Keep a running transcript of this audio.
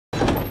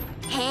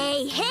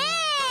Hey,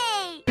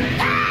 hey!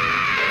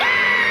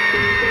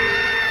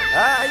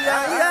 Ay,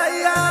 ay, ay,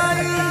 ay.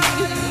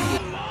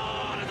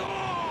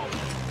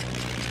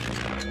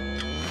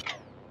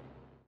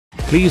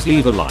 Please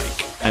leave a like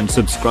and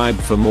subscribe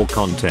for more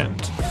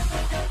content.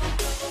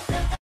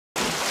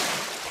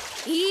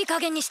 いい加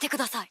減にしてく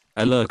ださい。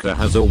 A lurker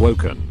has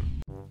awoken.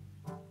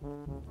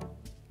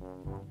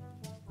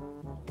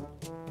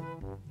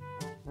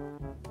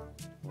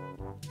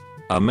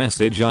 A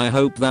message I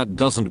hope that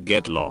doesn't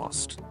get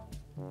lost.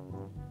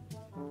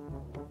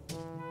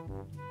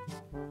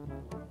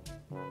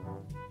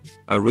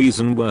 A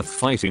reason worth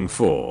fighting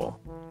for.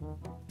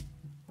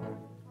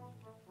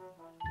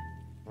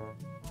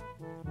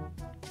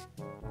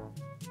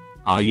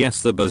 Ah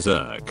yes, the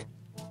berserk.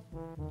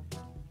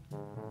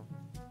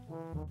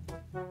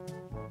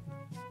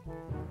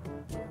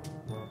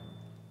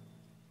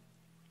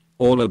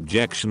 All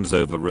objections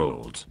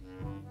overruled.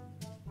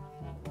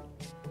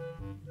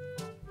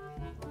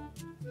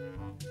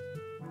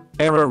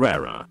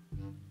 Error.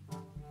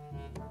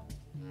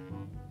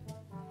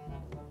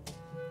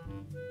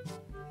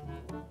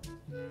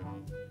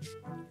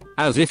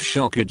 As if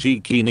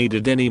Shokugeki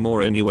needed any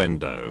more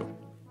innuendo.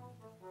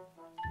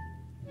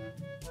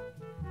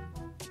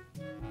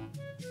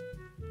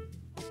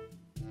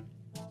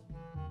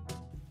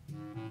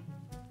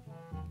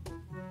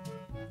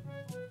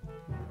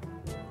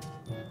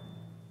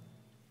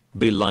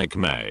 Be like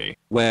May,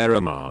 wear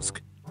a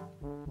mask.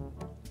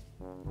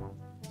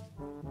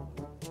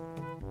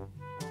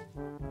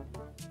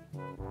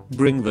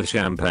 Bring the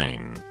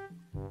champagne.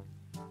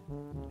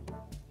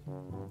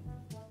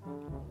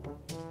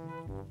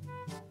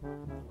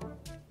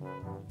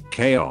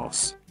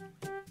 Chaos.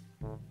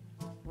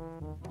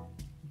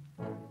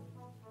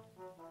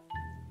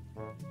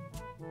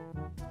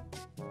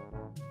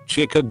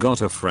 Chica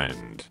got a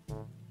friend.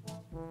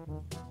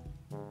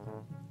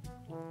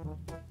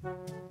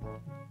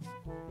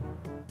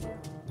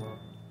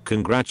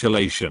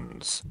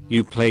 Congratulations,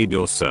 you played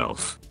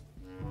yourself.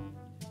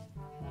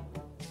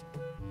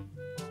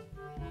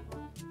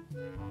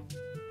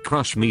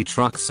 Crush me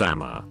truck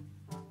Sama.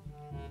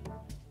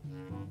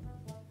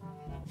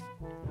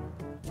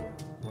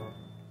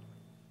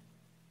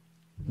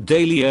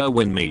 Daily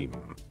Irwin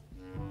meme.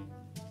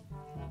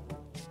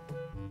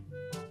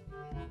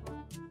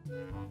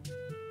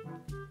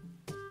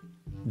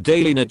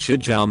 Daily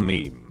Nachijao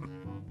meme.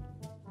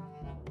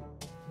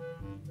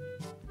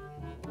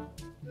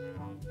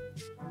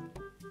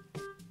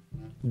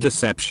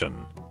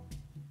 Deception.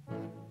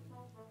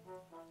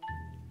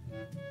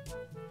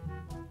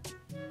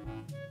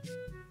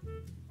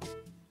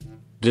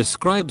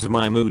 Describes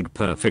my mood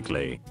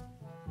perfectly.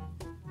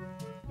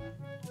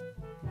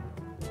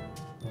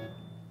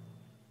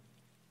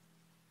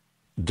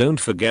 Don't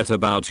forget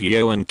about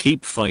Yo and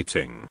keep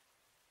fighting.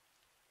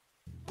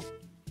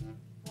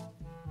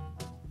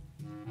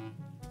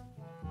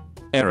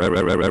 Error.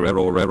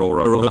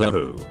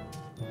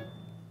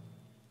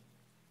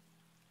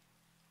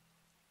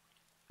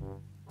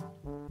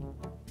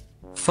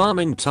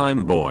 Farming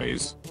time,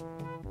 boys.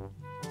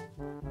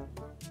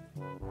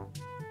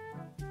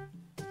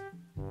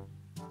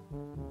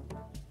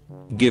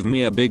 Give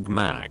me a Big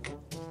Mac.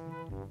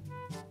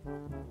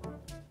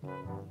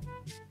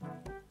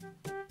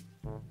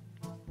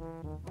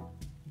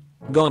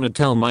 Gonna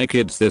tell my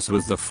kids this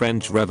was the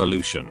French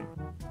Revolution.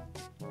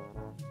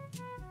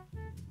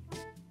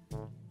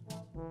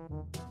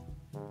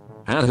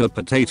 Had her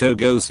potato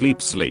go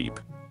sleep.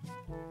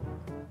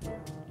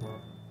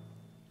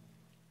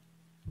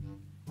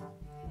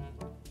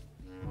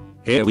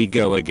 Here we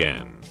go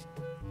again.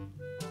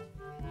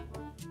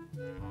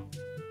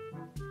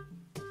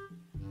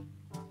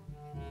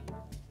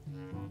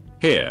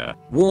 Here,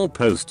 wall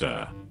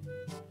poster.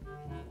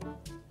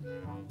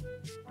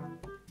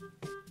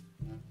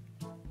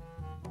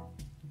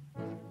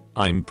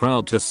 I'm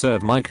proud to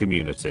serve my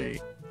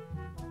community.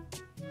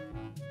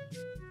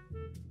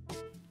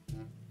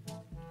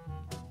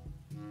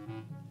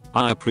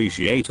 I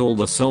appreciate all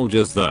the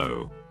soldiers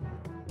though.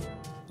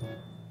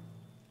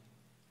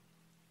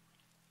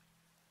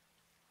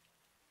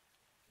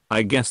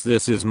 I guess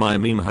this is my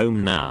meme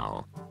home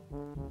now.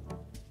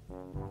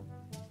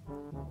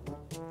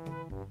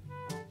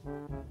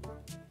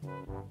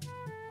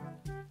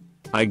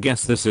 I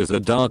guess this is the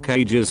dark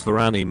ages for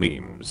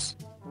animemes.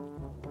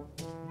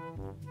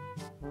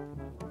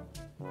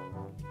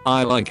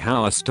 I like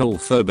how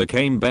Astolfo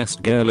became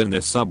best girl in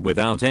this sub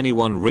without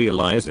anyone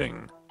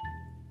realizing.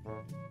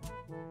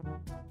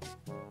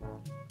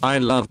 I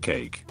love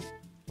cake.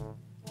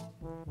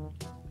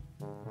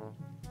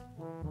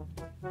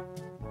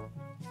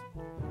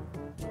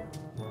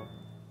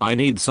 I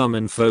need some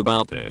info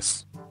about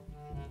this.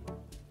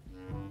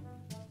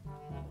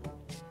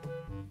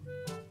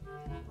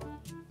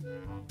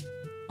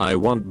 I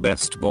want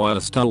best boy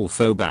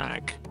Astolfo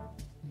back.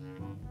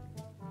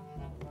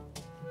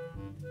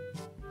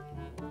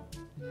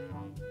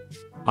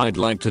 I'd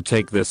like to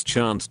take this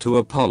chance to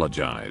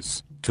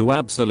apologize to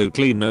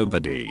absolutely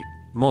nobody.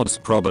 Mods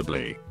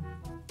probably.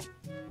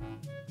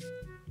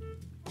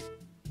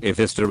 If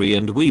history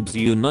and weebs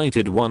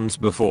united once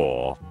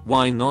before,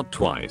 why not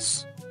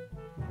twice?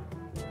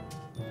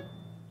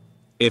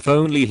 If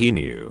only he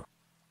knew.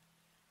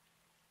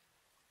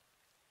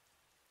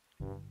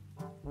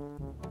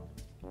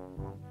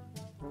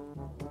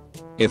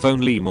 If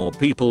only more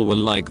people were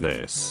like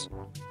this.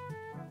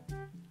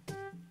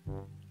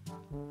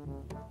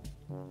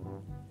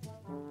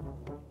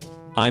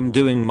 I'm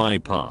doing my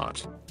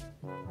part.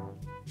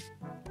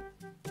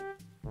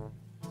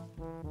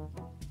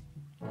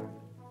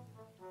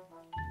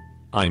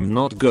 I'm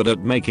not good at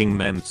making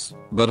memes,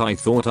 but I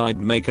thought I'd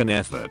make an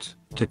effort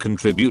to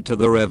contribute to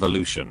the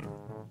revolution.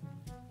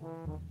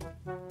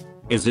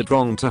 Is it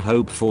wrong to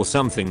hope for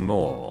something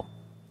more?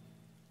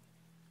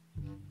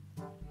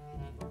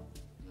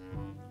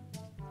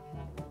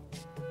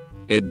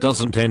 It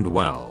doesn't end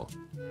well.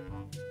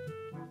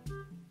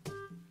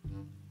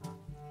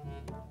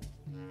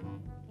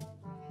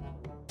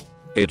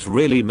 It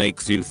really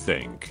makes you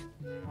think.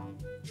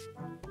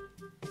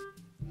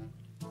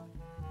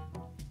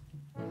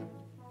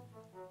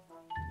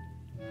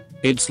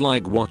 It's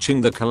like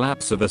watching the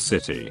collapse of a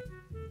city.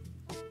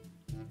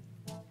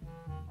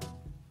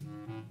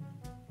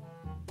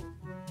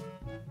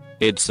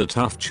 It's a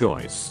tough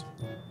choice.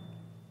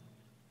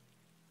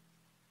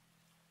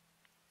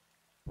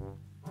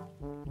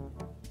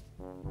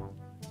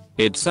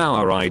 It's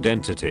our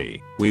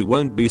identity. We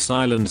won't be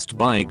silenced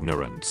by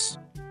ignorance.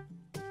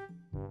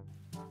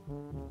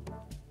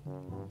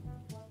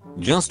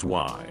 Just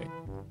why?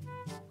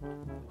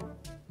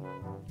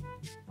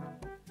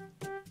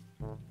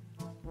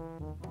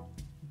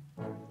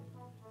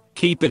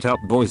 Keep it up,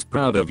 boys,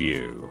 proud of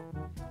you.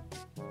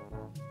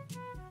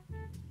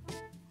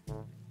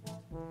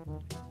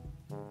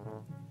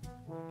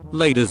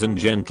 Ladies and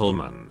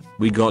gentlemen,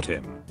 we got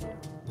him.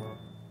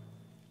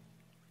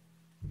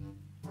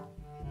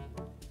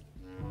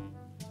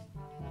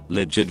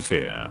 Legit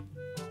fear.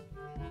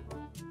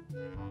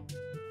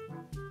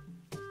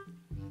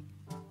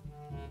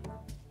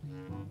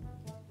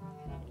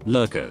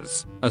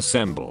 Lurkers,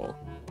 assemble.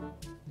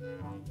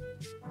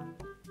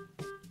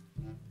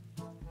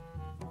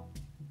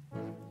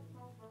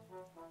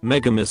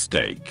 Mega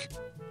mistake.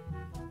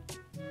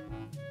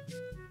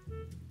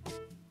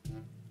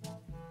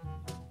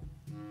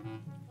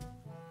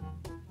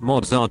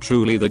 Mods are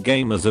truly the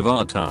gamers of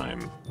our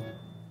time.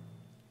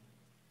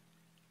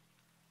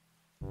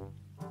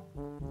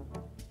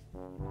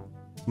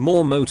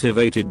 More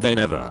motivated than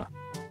ever.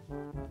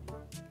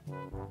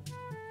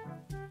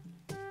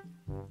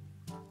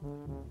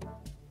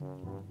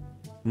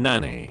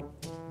 Nanny.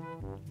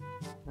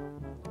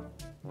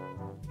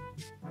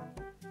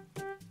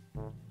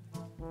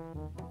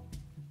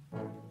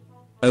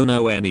 Oh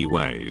no,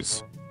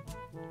 anyways.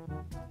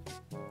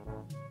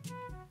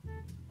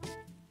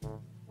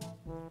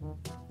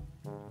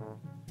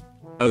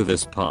 Oh,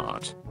 this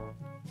part.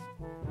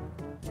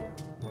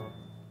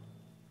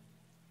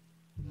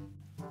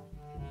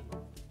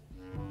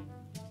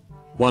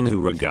 One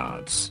who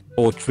regards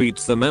or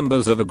treats the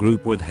members of a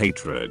group with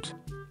hatred.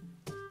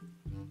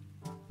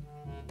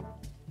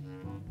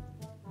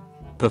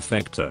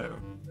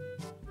 Perfecto.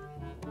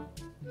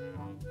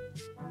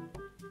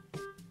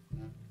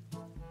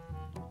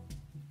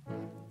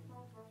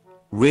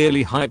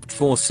 Really hyped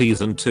for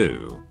season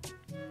 2.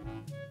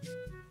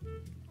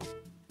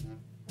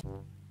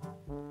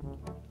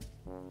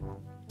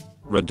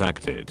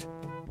 Redacted.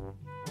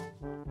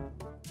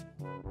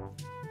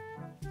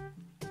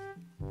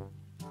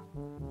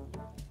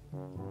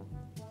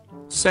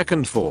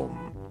 Second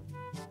form.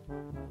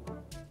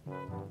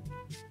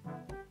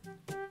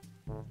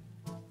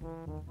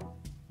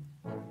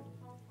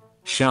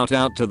 Shout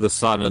out to the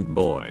silent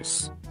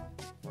voice.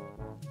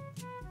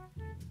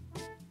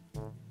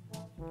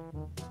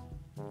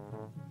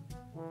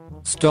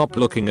 Stop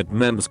looking at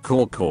memes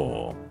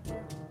core.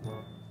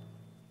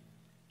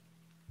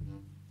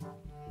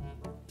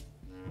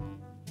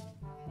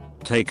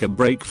 Take a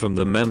break from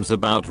the memes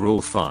about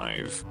rule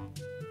 5.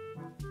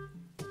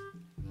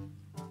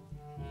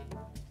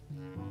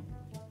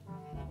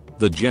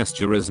 The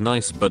gesture is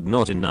nice but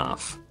not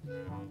enough.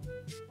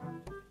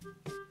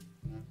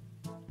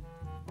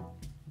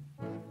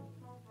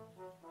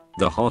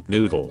 The hot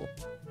noodle.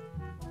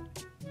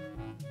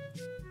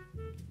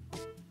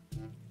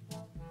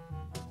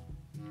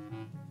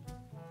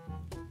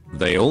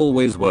 They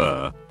always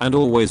were, and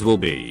always will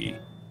be.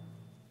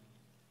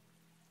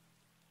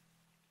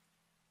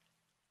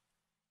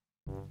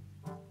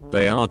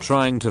 They are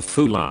trying to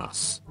fool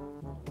us.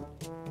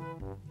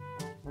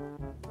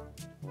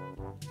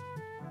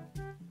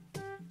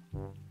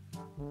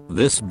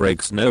 This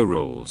breaks no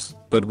rules,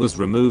 but was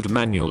removed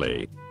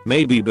manually,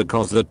 maybe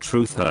because the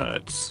truth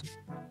hurts.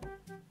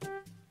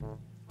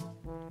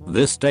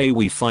 This day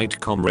we fight,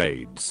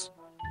 comrades.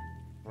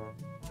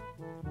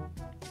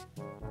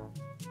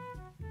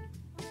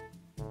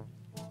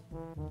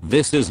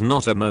 This is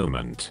not a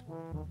moment.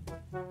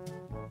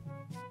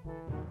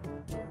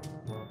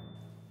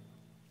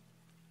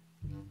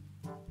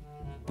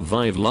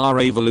 Vive la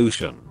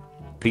revolution.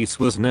 Peace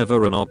was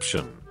never an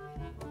option.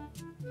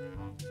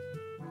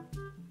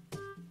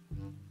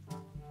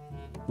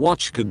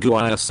 Watch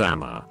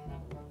Kaguya-sama.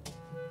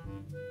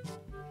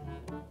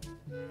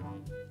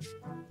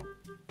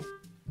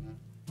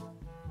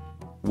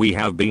 We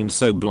have been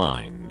so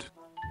blind.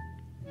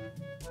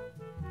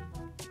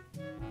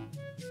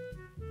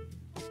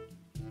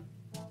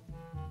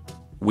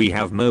 We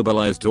have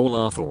mobilized all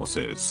our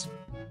forces.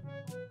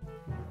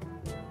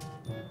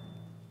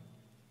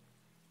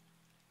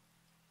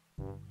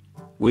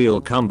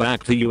 We'll come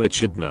back to you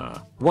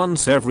Echidna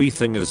once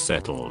everything is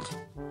settled.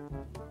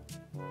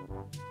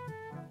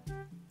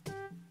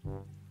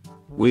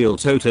 We'll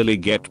totally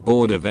get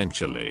bored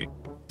eventually.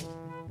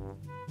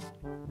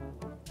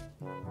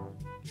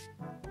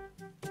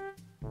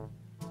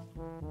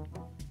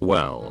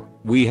 Well,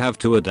 we have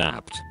to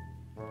adapt.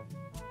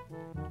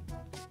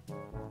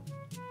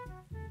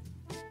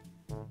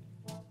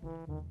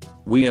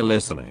 We are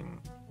listening.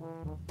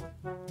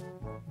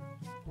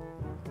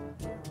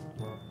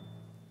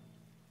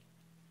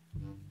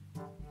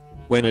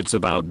 When it's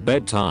about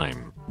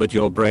bedtime, but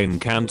your brain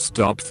can't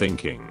stop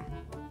thinking.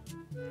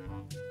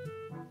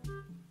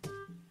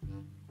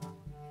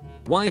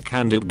 Why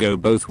can't it go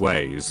both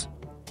ways?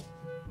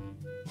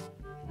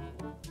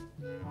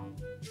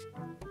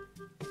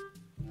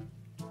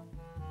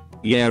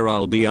 Yeah,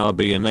 I'll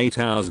be in 8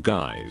 hours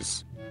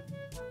guys.